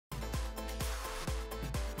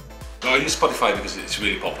So I use Spotify because it's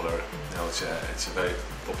really popular. You know, it's a very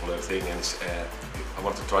popular thing, and I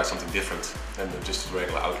want to try something different than just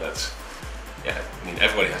regular outlets. Yeah, I mean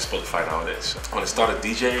everybody has Spotify nowadays. When I started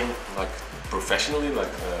DJing like professionally,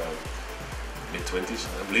 like mid-20s,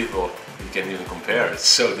 unbelievable. You can't even compare. It's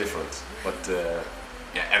so different. But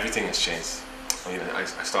yeah, everything has changed. I mean, I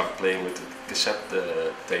started playing with the cassette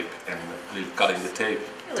tape and really cutting the tape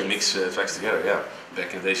to mix tracks together. Yeah,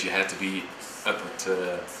 back in the days you had to be up at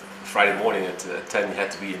Friday morning at 10. You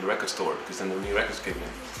had to be in the record store because then the new records came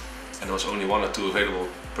in, and there was only 1 or 2 available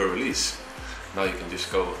per release. Now you can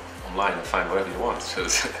just go online and find whatever you want. So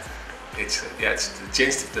it's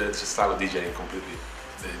changed the style of DJing completely.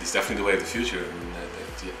 It's definitely the way of the future, and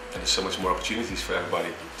there's so much more opportunities for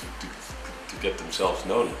everybody to get themselves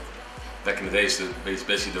known. Back in the days,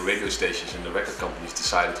 basically the radio stations and the record companies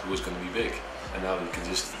decided who was going to be big, and now you can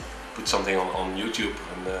just put something on YouTube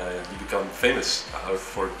and you become famous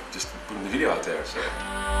for just putting the video out there. So.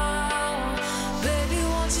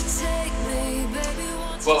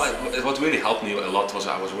 Well, what really helped me a lot was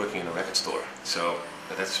I was working in a record store. So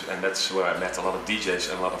that's where I met a lot of DJs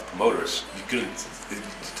and a lot of promoters. You couldn't,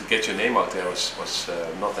 to get your name out there was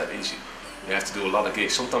not that easy. You have to do a lot of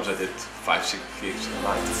gigs. Sometimes I did 5, 6 gigs a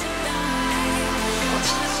night.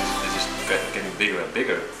 It's just getting bigger and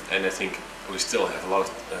bigger, and I think we still have a lot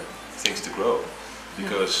of things to grow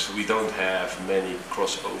because we don't have many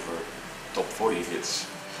crossover top 40 hits.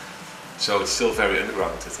 So it's still very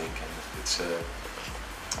underground, I think, and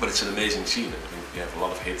but it's an amazing scene. I think we have a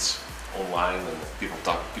lot of hits online, and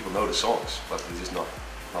people know the songs, but they're just not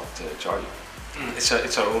charging. It's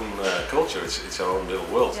our own culture. It's our own little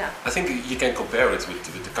world. Yeah. I think you can compare it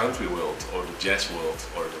with the country world or the jazz world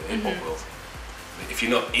or the hip hop world. If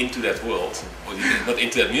you're not into that world or you're not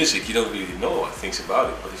into that music, you don't really know things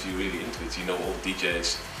about it. But if you're really into it, you know all the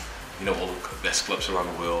DJs, you know all the best clubs around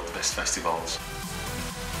the world, the best festivals.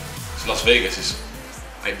 So Las Vegas is.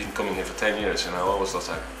 I've been coming here for 10 years, and I always thought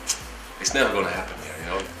like, it's never going to happen here, you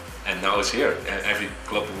know. And now it's here. Every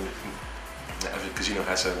club, every casino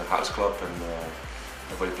has a house club, and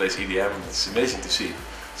everybody plays EDM. It's amazing to see.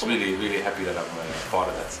 It's really happy that I'm part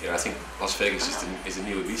of that. Yeah, I think Las Vegas is the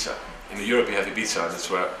new Ibiza. In Europe you have Ibiza, and that's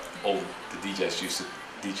where all the DJs used to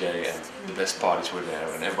DJ, and the best parties were there,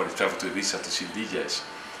 and everybody traveled to Ibiza to see the DJs.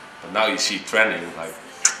 But now you see trending, like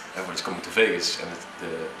everybody's coming to Vegas, and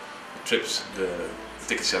the trips, the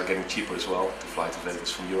tickets are getting cheaper as well to fly to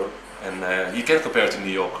Vegas from Europe. And you can't compare it to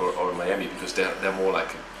New York or Miami because they're more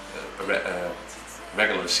like a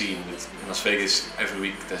regular scene. In Las Vegas, every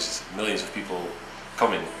week there's millions of people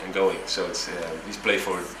coming and going, so it's these play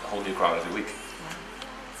for a whole new crowd every week.